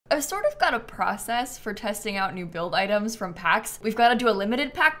I've sort of got a process for testing out new build items from packs. We've got to do a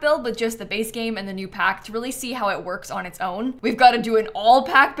limited pack build with just the base game and the new pack to really see how it works on its own. We've got to do an all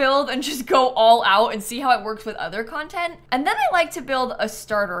pack build and just go all out and see how it works with other content. And then I like to build a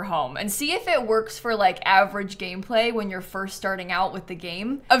starter home and see if it works for like average gameplay when you're first starting out with the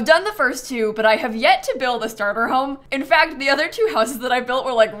game. I've done the first two, but I have yet to build a starter home. In fact, the other two houses that I built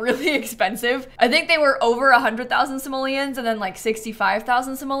were like really expensive. I think they were over 100,000 simoleons and then like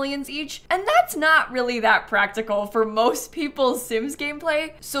 65,000 simoleons each. And that's not really that practical for most people's Sims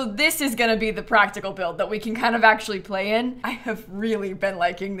gameplay. So this is gonna be the practical build that we can kind of actually play in. I have really been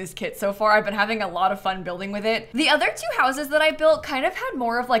liking this kit so far. I've been having a lot of fun building with it. The other two houses that I built kind of had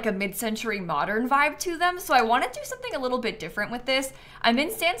more of like a mid-century modern vibe to them. So I want to do something a little bit different with this. I'm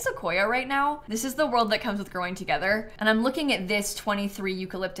in San Sequoia right now. This is the world that comes with growing together. And I'm looking at this 23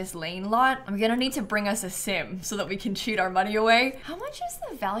 Eucalyptus Lane lot. I'm gonna need to bring us a sim so that we can cheat our money away. How much is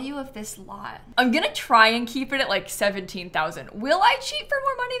the value of this lot? I'm gonna try and keep it at like 17,000. Will I cheat for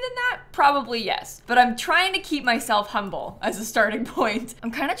more money than that? Probably yes. But I'm trying to keep myself humble as a starting point.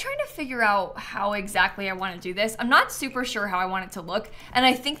 I'm kind of trying to figure out how exactly I want to do this. I'm not super sure how I want it to look. And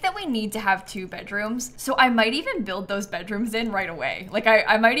I think that we need to have 2 bedrooms. So I might even build those bedrooms in right away. Like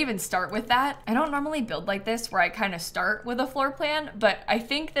I might even start with that. I don't normally build like this where I kind of start with a floor plan, but I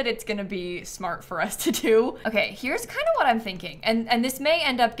think that it's gonna be smart for us to do. Okay, here's kind of what I'm thinking. And this may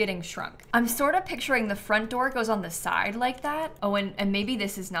end up getting shrunk. I'm sort of picturing the front door goes on the side like that. Oh, and maybe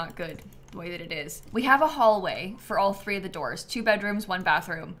this is not good the way that it is. We have a hallway for all 3 of the doors, 2 bedrooms, 1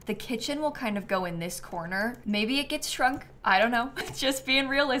 bathroom. The kitchen will kind of go in this corner. Maybe it gets shrunk. I don't know. Just being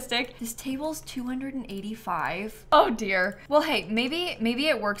realistic. This table's 285. Oh dear. Well, hey, maybe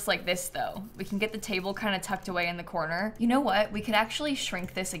it works like this though. We can get the table kind of tucked away in the corner. You know what? We could actually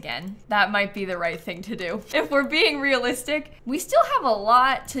shrink this again. That might be the right thing to do. If we're being realistic, we still have a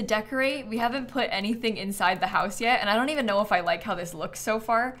lot to decorate. We haven't put anything inside the house yet, and I don't even know if I like how this looks so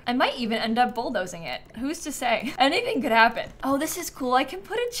far. I might even end up bulldozing it. Who's to say? Anything could happen. Oh, this is cool. I can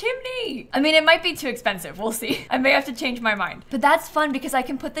put a chimney. I mean, it might be too expensive. We'll see. I may have to change my mind. But that's fun because I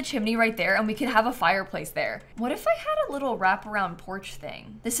can put the chimney right there and we can have a fireplace there. What if I had a little wraparound porch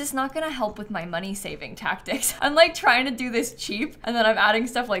thing? This is not gonna help with my money saving tactics. I'm like trying to do this cheap and then I'm adding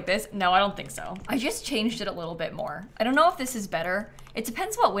stuff like this. No, I don't think so. I just changed it a little bit more. I don't know if this is better. It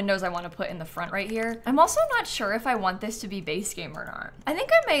depends what windows I want to put in the front right here. I'm also not sure if I want this to be base game or not. I think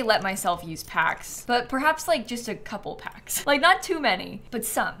I may let myself use packs, but perhaps like just a couple packs. Like not too many, but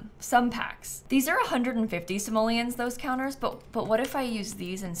some packs. These are 150 simoleons, those counters, but what if I use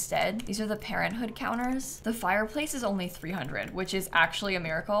these instead? These are the parenthood counters. The fireplace is only 300, which is actually a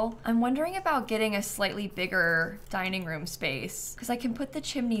miracle. I'm wondering about getting a slightly bigger dining room space because I can put the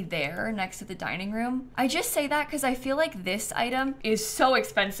chimney there next to the dining room. I just say that because I feel like this item is so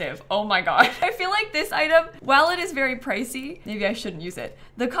expensive. Oh my god. I feel like this item, while it is very pricey, maybe I shouldn't use it.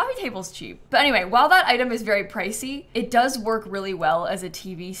 The coffee table's cheap. But anyway, while that item is very pricey, it does work really well as a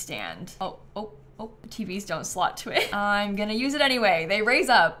TV stand. Oh, TVs don't slot to it. I'm gonna use it anyway. They raise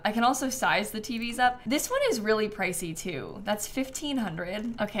up. I can also size the TVs up. This one is really pricey too. That's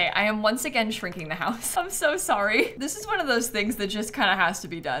 1,500. Okay, I am once again shrinking the house. I'm so sorry. This is one of those things that just kind of has to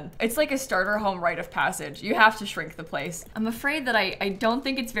be done. It's like a starter home rite of passage. You have to shrink the place. I'm afraid that I don't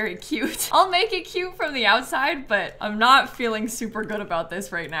think it's very cute. I'll make it cute from the outside, but I'm not feeling super good about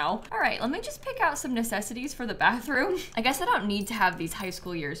this right now. All right, let me just pick out some necessities for the bathroom. I guess I don't need to have these high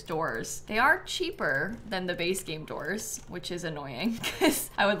school years doors. They are cheaper than the base game doors, which is annoying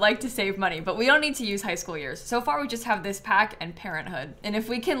because I would like to save money, but we don't need to use high school years. So far, we just have this pack and parenthood. And if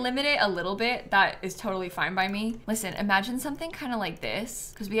we can limit it a little bit, that is totally fine by me. Listen, imagine something kind of like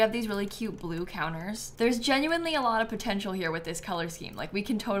this, because we have these really cute blue counters. There's genuinely a lot of potential here with this color scheme. Like we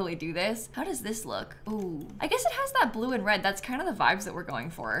can totally do this. How does this look? Ooh, I guess it has that blue and red. That's kind of the vibes that we're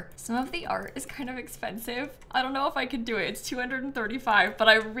going for. Some of the art is kind of expensive. I don't know if I could do it. It's 235, but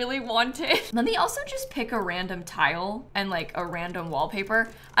I really want it. Let me also just pick a random tile and like a random wallpaper.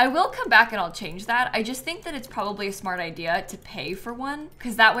 I will come back and I'll change that. I just think that it's probably a smart idea to pay for one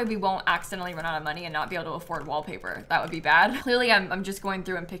because that way we won't accidentally run out of money and not be able to afford wallpaper. That would be bad. Clearly, I'm just going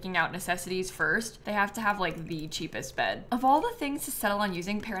through and picking out necessities first. They have to have like the cheapest bed. Of all the things to settle on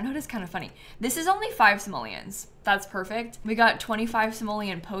using, parenthood is kind of funny. This is only 5 simoleons. That's perfect. We got 25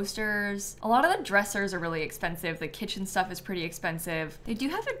 simoleon posters. A lot of the dressers are really expensive. The kitchen stuff is pretty expensive. They do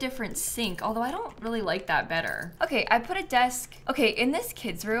have a different sink, although although I don't really like that better. Okay, I put a desk. Okay, in this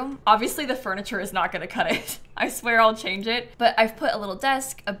kids room, obviously the furniture is not gonna cut it. I swear I'll change it, but I've put a little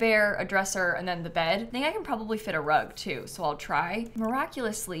desk, a bear, a dresser, and then the bed. I think I can probably fit a rug too, so I'll try.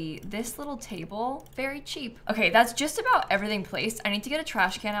 Miraculously, this little table, very cheap. Okay, that's just about everything placed. I need to get a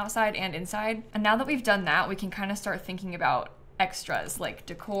trash can outside and inside. And now that we've done that, we can kind of start thinking about extras like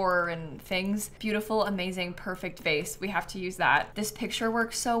decor and things. Beautiful, amazing, perfect vase. We have to use that. This picture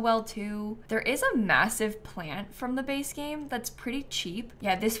works so well too. There is a massive plant from the base game that's pretty cheap.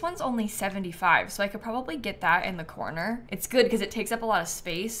 Yeah, this one's only 75, so I could probably get that in the corner. It's good because it takes up a lot of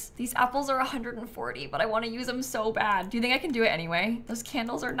space. These apples are 140, but I want to use them so bad. Do you think I can do it anyway? Those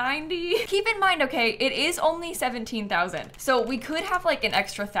candles are 90. Keep in mind, okay, it is only 17,000. So we could have like an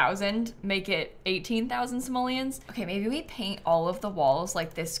extra 1,000, make it 18,000 simoleons. Okay, maybe we paint all of the walls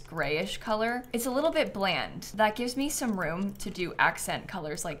like this grayish color. It's a little bit bland. That gives me some room to do accent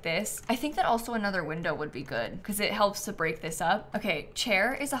colors like this. I think that also another window would be good because it helps to break this up. Okay,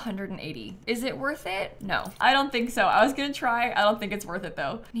 chair is 180. Is it worth it? No, I don't think so. I was gonna try. I don't think it's worth it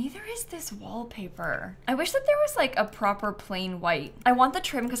though. Neither is this wallpaper. I wish that there was like a proper plain white. I want the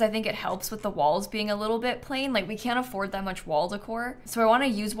trim because I think it helps with the walls being a little bit plain. Like we can't afford that much wall decor. So I want to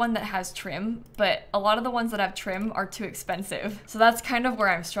use one that has trim, but a lot of the ones that have trim are too expensive. So that's kind of where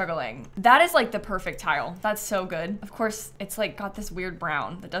I'm struggling. That is like the perfect tile. That's so good. Of course, it's like got this weird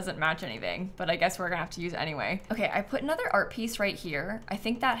brown that doesn't match anything, but I guess we're gonna have to use it anyway. Okay, I put another art piece right here. I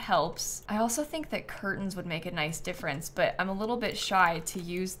think that helps. I also think that curtains would make a nice difference, but I'm a little bit shy to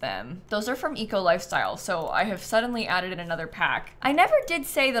use them. Those are from Eco Lifestyle, so I have suddenly added in another pack. I never did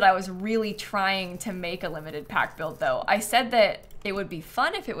say that I was really trying to make a limited pack build though. I said that it would be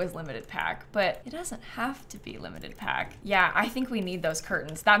fun if it was limited pack, but it doesn't have to be limited pack. Yeah, I think we need those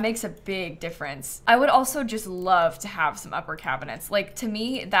curtains. That makes a big difference. I would also just love to have some upper cabinets. Like to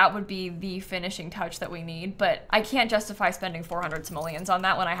me, that would be the finishing touch that we need, but I can't justify spending 400 simoleons on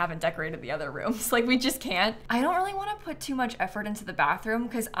that when I haven't decorated the other rooms. Like we just can't. I don't really want to put too much effort into the bathroom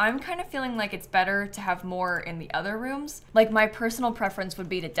because I'm kind of feeling like it's better to have more in the other rooms. Like my personal preference would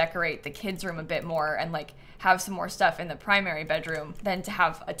be to decorate the kids' room a bit more and like have some more stuff in the primary bedroom than to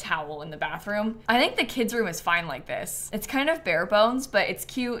have a towel in the bathroom. I think the kids' room is fine like this. It's kind of bare bones, but it's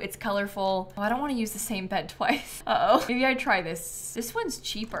cute, it's colorful. Oh, I don't want to use the same bed twice. Uh-oh. Maybe I try this. This one's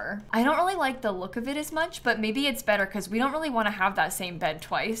cheaper. I don't really like the look of it as much, but maybe it's better because we don't really want to have that same bed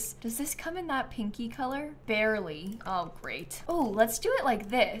twice. Does this come in that pinky color? Barely. Oh, great. Oh, let's do it like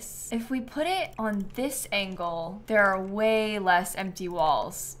this. If we put it on this angle, there are way less empty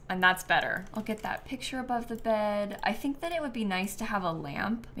walls, and that's better. I'll get that picture above the bed. I think that it would be nice to have a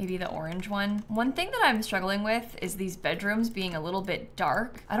lamp, maybe the orange one. One thing that I'm struggling with is these bedrooms being a little bit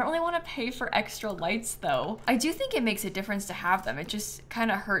dark. I don't really want to pay for extra lights though. I do think it makes a difference to have them. It just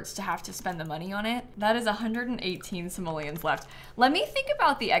kind of hurts to have to spend the money on it. That is 118 simoleons left. Let me think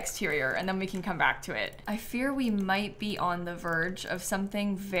about the exterior and then we can come back to it. I fear we might be on the verge of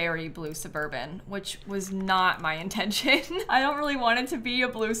something very blue suburban, which was not my intention. I don't really want it to be a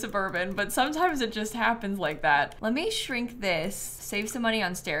blue suburban, but sometimes it just happens like that. Let me shrink this, save some money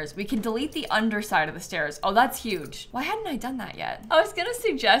on stairs. We can delete the underside of the stairs. Oh, that's huge. Why hadn't I done that yet? I was gonna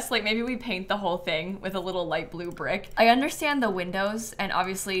suggest like maybe we paint the whole thing with a little light blue brick. I understand the windows and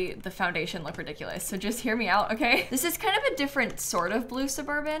obviously the foundation look ridiculous, so just hear me out, okay? This is kind of a different sort of blue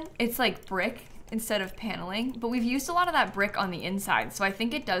suburban. It's like brick instead of paneling, but we've used a lot of that brick on the inside, so I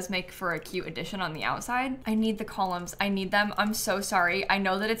think it does make for a cute addition on the outside. I need the columns, I need them. I'm so sorry. I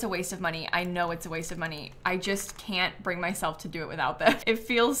know that it's a waste of money. I know it's a waste of money. I just can't bring myself to do it without them. It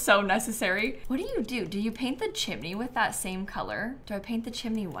feels so necessary. What do? Do you paint the chimney with that same color? Do I paint the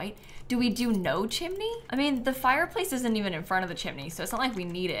chimney white? Do we do no chimney? I mean, the fireplace isn't even in front of the chimney, so it's not like we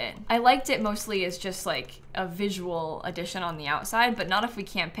need it. I liked it mostly as just like a visual addition on the outside, but not if we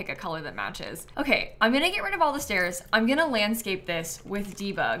can't pick a color that matches. Okay, I'm gonna get rid of all the stairs. I'm gonna landscape this with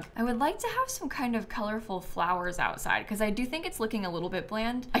debug. I would like to have some kind of colorful flowers outside because I do think it's looking a little bit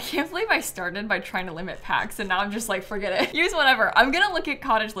bland. I can't believe I started by trying to limit packs and now I'm just like, forget it. Use whatever. I'm gonna look at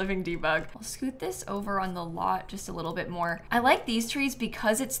cottage living debug. I'll scoot this over on the lot just a little bit more. I like these trees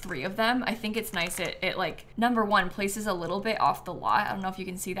because it's 3 of them. I think it's nice. It like, number one, places a little bit off the lot. I don't know if you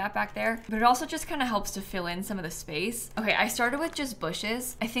can see that back there, but it also just kind of helps to fill fill in some of the space. Okay, I started with just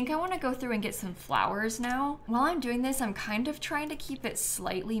bushes. I think I want to go through and get some flowers now. While I'm doing this, I'm kind of trying to keep it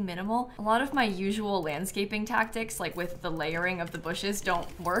slightly minimal. A lot of my usual landscaping tactics, like with the layering of the bushes, don't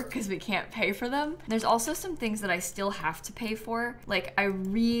work because we can't pay for them. There's also some things that I still have to pay for. Like, I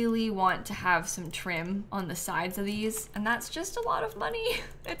really want to have some trim on the sides of these, and that's just a lot of money.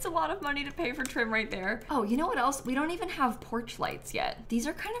 It's a lot of money to pay for trim right there. Oh, you know what else? We don't even have porch lights yet. These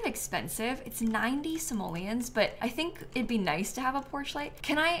are kind of expensive. It's 90 simoleons, but I think it'd be nice to have a porch light.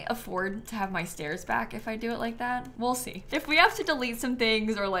 Can I afford to have my stairs back if I do it like that? We'll see. If we have to delete some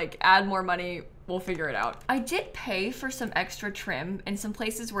things or like add more money, we'll figure it out. I did pay for some extra trim in some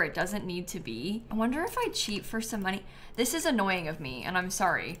places where it doesn't need to be. I wonder if I cheat for some money. This is annoying of me, and I'm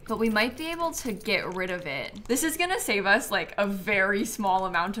sorry, but we might be able to get rid of it. This is gonna save us like a very small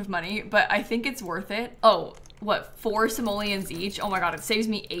amount of money, but I think it's worth it. Oh, what, 4 simoleons each? Oh my god, it saves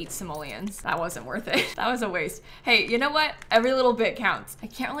me 8 simoleons. That wasn't worth it. That was a waste. Hey, you know what? Every little bit counts. I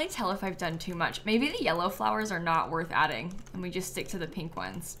can't really tell if I've done too much. Maybe the yellow flowers are not worth adding, and we just stick to the pink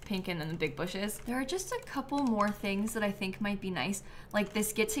ones. Pink and then the big bushes. There are just a couple more things that I think might be nice, like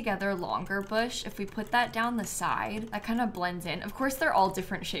this get together longer bush. If we put that down the side, that kind of blends in. Of course, they're all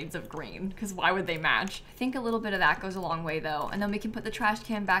different shades of green, because why would they match? I think a little bit of that goes a long way though. And then we can put the trash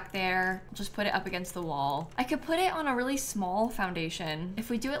can back there. Just put it up against the wall. I could put it on a really small foundation. If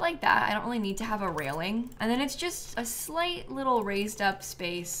we do it like that, I don't really need to have a railing. And then it's just a slight little raised up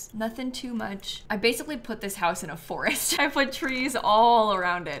space. Nothing too much. I basically put this house in a forest. I put trees all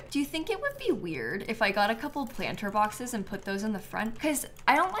around it. Do you think it would be weird if I got a couple planter boxes and put those in the front? Because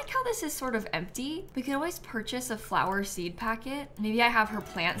I don't like how this is sort of empty. We could always purchase a flower seed packet. Maybe I have her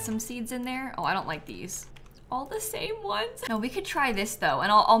plant some seeds in there. Oh, I don't like these. All the same ones. No, we could try this though,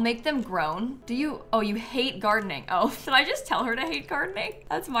 and I'll make them grown. Do you, oh, you hate gardening. Oh, did I just tell her to hate gardening?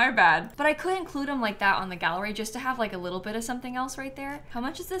 That's my bad. But I could include them like that on the gallery just to have like a little bit of something else right there. How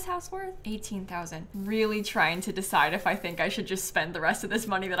much is this house worth? 18,000. Really trying to decide if I think I should just spend the rest of this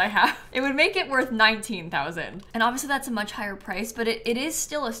money that I have. It would make it worth 19,000. And obviously that's a much higher price, but it is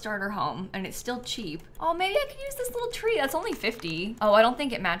still a starter home and it's still cheap. Oh, maybe I could use this little tree. That's only 50. Oh, I don't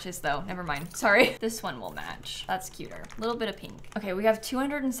think it matches though. Never mind. Sorry. This one will match. That's cuter. A little bit of pink. Okay, we have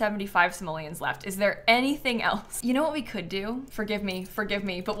 275 simoleons left. Is there anything else? You know what we could do? Forgive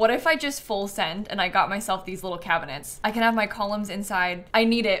me, but what if I just full send and I got myself these little cabinets? I can have my columns inside. I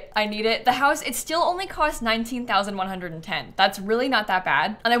need it. I need it. The house, it still only costs 19,110. That's really not that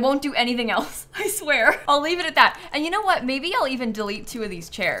bad. And I won't do anything else. I swear. I'll leave it at that. And you know what? Maybe I'll even delete 2 of these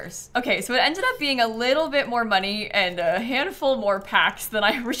chairs. Okay, so it ended up being a little bit more money and a handful more packs than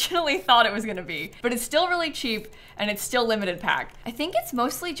I originally thought it was gonna be. But it's still really cheap and it's still limited pack. I think it's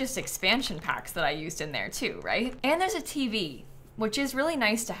mostly just expansion packs that I used in there too, right? And there's a TV, which is really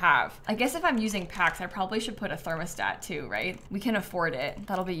nice to have. I guess if I'm using packs, I probably should put a thermostat too, right? We can afford it.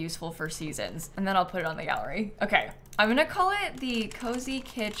 That'll be useful for seasons. And then I'll put it on the gallery. Okay, I'm gonna call it the Cozy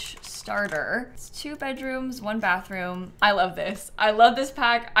Kitsch Starter. It's 2 bedrooms, 1 bathroom. I love this. I love this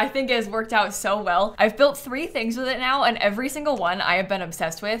pack. I think it has worked out so well. I've built 3 things with it now, and every single one I have been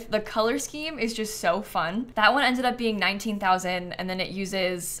obsessed with. The color scheme is just so fun. That one ended up being 19,000, and then it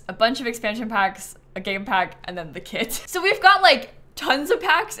uses a bunch of expansion packs, a game pack, and then the kit. So we've got like tons of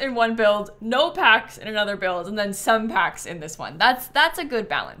packs in one build, no packs in another build, and then some packs in this one. That's a good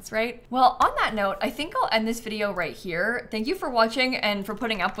balance, right? Well, on that note, I think I'll end this video right here. Thank you for watching and for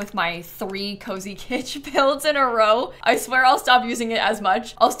putting up with my 3 Cozy Kitsch builds in a row. I swear I'll stop using it as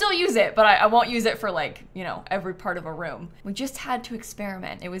much. I'll still use it, but I won't use it for like, you know, every part of a room. We just had to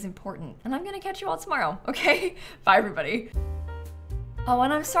experiment. It was important. And I'm gonna catch you all tomorrow, okay? Bye, everybody. Oh,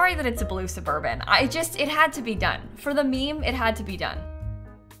 and I'm sorry that it's a blue Suburban. It had to be done. For the meme, it had to be done.